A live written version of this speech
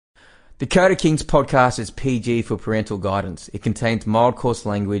The Code of Kings podcast is PG for parental guidance. It contains mild coarse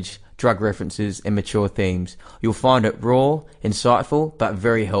language, drug references, and mature themes. You'll find it raw, insightful, but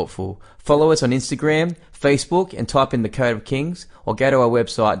very helpful. Follow us on Instagram, Facebook, and type in The Code of Kings, or go to our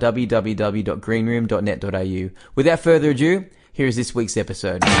website www.greenroom.net.au. Without further ado, here is this week's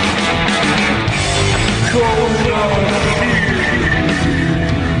episode.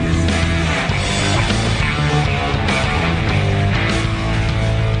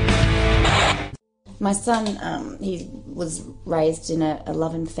 My son, he was raised in a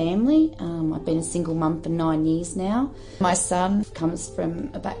loving family. I've been a single mum for 9 years now. My son comes from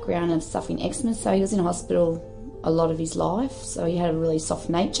a background of suffering eczema, so he was in hospital a lot of his life. So he had a really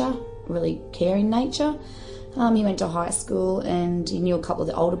soft nature, really caring nature. He went to high school and he knew a couple of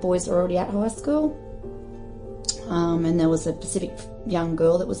the older boys were already at high school. And there was a Pacific young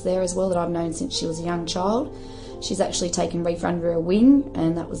girl that was there as well that I've known since she was a young child. She's actually taken Reef under her wing,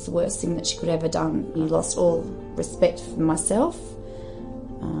 and that was the worst thing that she could have ever done. He lost all respect for myself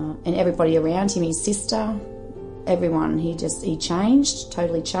and everybody around him, his sister, everyone. He changed,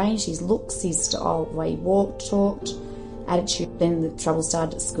 totally changed. His looks, his style, the way he walked, talked, attitude. Then the trouble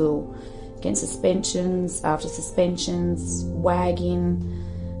started at school. Getting suspensions, after suspensions, wagging,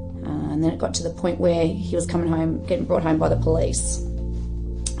 and then it got to the point where he was coming home, getting brought home by the police.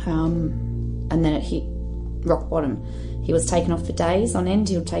 And then it hit rock bottom. He was taken off for days on end.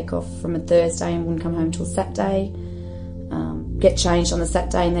 He would take off from a Thursday and wouldn't come home till Saturday, get changed on the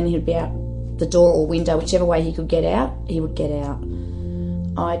Saturday, and then he would be out the door or window, whichever way he could get out, he would get out.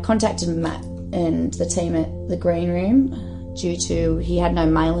 I contacted Matt and the team at the Green Room due to he had no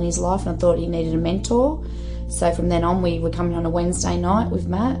male in his life, and I thought he needed a mentor. So from then on, we were coming on a Wednesday night with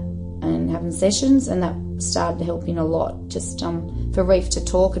Matt and having sessions, and that started helping a lot, just for Reef to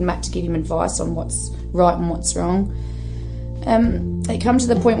talk and Matt to give him advice on what's right and what's wrong. It come to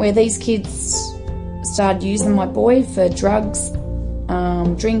the point where these kids started using my boy for drugs,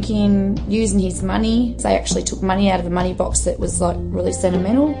 drinking, using his money. They actually took money out of a money box that was like really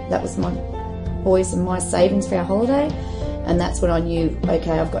sentimental. That was my boys and my savings for our holiday, and that's when I knew,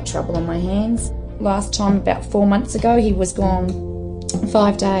 okay, I've got trouble on my hands. Last time, about 4 months ago, he was gone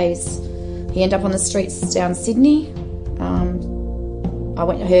 5 days. He ended up on the streets down Sydney. I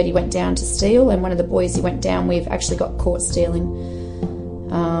heard he went down to steal, and one of the boys he went down with actually got caught stealing.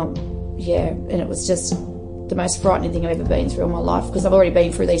 And it was just the most frightening thing I've ever been through in my life, because I've already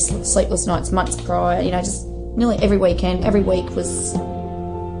been through these sleepless nights months prior, just nearly every weekend, every week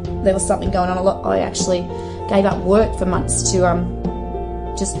there was something going on a lot. I actually gave up work for months to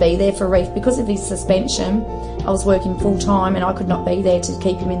just be there for Reef. Because of his suspension, I was working full time and I could not be there to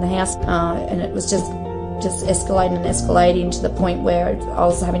keep him in the house, and it was just escalating to the point where I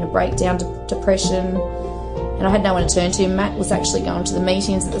was having a breakdown, depression, and I had no one to turn to. Matt was actually going to the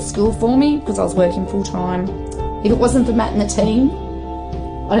meetings at the school for me because I was working full time. If it wasn't for Matt and the team,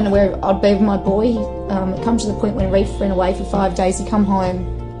 I don't know where I'd be with my boy. It come to the point when Reef went away for 5 days. He came home.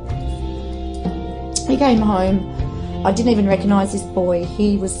 I didn't even recognise this boy.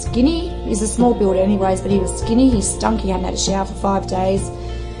 He was skinny. He's a small build anyways, but he was skinny. He stunk. He hadn't had a shower for 5 days.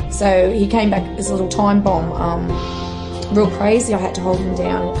 So he came back as a little time bomb. Real crazy. I had to hold him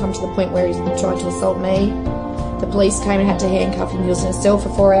down. It come to the point where he tried to assault me. The police came and had to handcuff him. He was in a cell for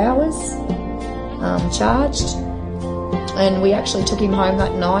 4 hours, charged. And we actually took him home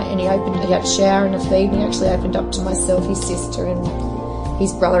that night, and he had a shower and a feed, and he actually opened up to myself, his sister, and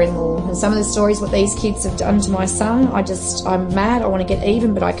his brother-in-law. And some of the stories what these kids have done to my son, I'm mad. I want to get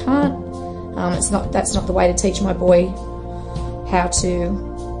even, but I can't. That's not the way to teach my boy how to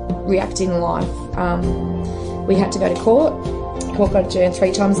react in life. We had to go to court. Court got adjourned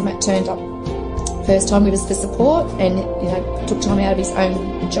 3 times. Matt turned up first time with us for support, and took time out of his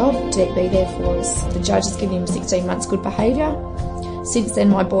own job to be there for us. The judge has given him 16 months good behaviour. Since then,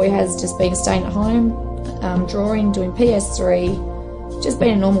 my boy has just been staying at home, drawing, doing PS3, just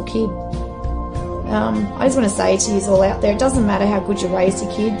being a normal kid. I just want to say to you all out there, it doesn't matter how good you raise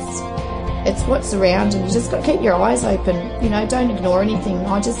your kids. It's what's around, and you just got to keep your eyes open. Don't ignore anything.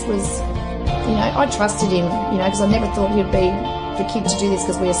 I just was, I trusted him, because I never thought he'd be the kid to do this,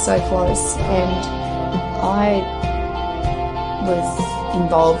 because we are so close. And I was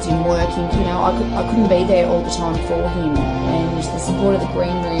involved in working. I couldn't be there all the time for him. And the support of the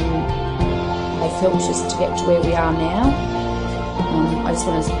Green Room has helped us to get to where we are now. I just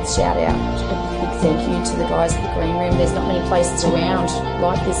want to shout out a big thank you to the guys at the Green Room. There's not many places around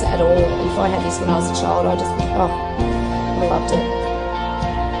like this at all. If I had this when I was a child, I loved it.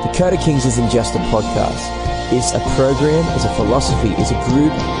 The Code of Kings isn't just a podcast. It's a program, it's a philosophy, it's a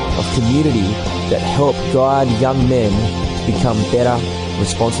group of community that help guide young men to become better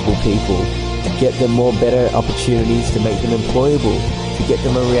responsible people, to get them more better opportunities, to make them employable, to get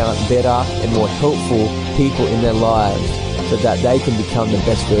them around better and more helpful people in their lives so that they can become the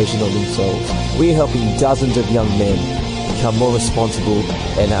best version of themselves. We are helping dozens of young men become more responsible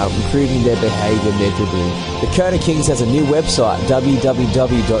and are improving their behaviour measurably. Dakota Kings has a new website,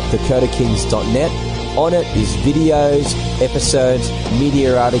 www.dakotakings.net. On it is videos, episodes,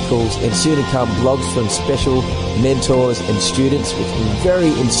 media articles, and soon to come blogs from special mentors and students, which will be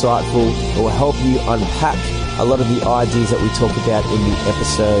very insightful. It will help you unpack a lot of the ideas that we talk about in the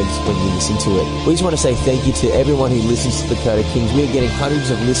episodes when you listen to it. We just want to say thank you to everyone who listens to Dakota Kings. We are getting hundreds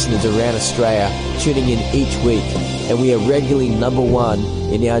of listeners around Australia tuning in each week, and we are regularly number one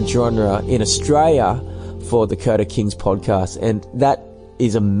in our genre in Australia for Dakota Kings podcast, and that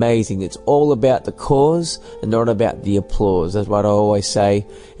is amazing. It's all about the cause and not about the applause. That's what I always say.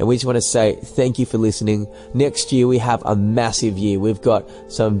 And we just want to say thank you for listening. Next year we have a massive year. We've got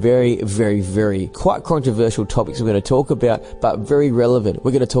some very, very, very quite controversial topics we're going to talk about, but very relevant.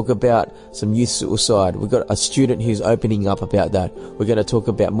 We're going to talk about some youth suicide. We've got a student who's opening up about that. We're going to talk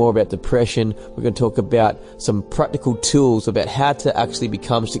about more about depression. We're going to talk about some practical tools about how to actually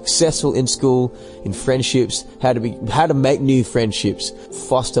become successful in school, in friendships, how to make new friendships,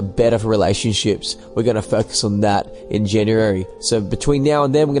 foster better relationships. We're going to focus on that in January. So between now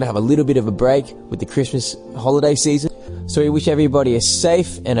and then, we're going to have a little bit of a break with the Christmas holiday season. So we wish everybody a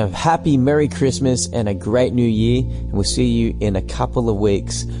safe and a happy Merry Christmas and a great New Year. And we'll see you in a couple of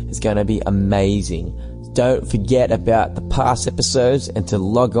weeks. It's going to be amazing. Don't forget about the past episodes and to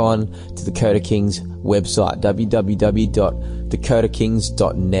log on to Dakota Kings website,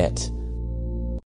 www.dakotakings.net.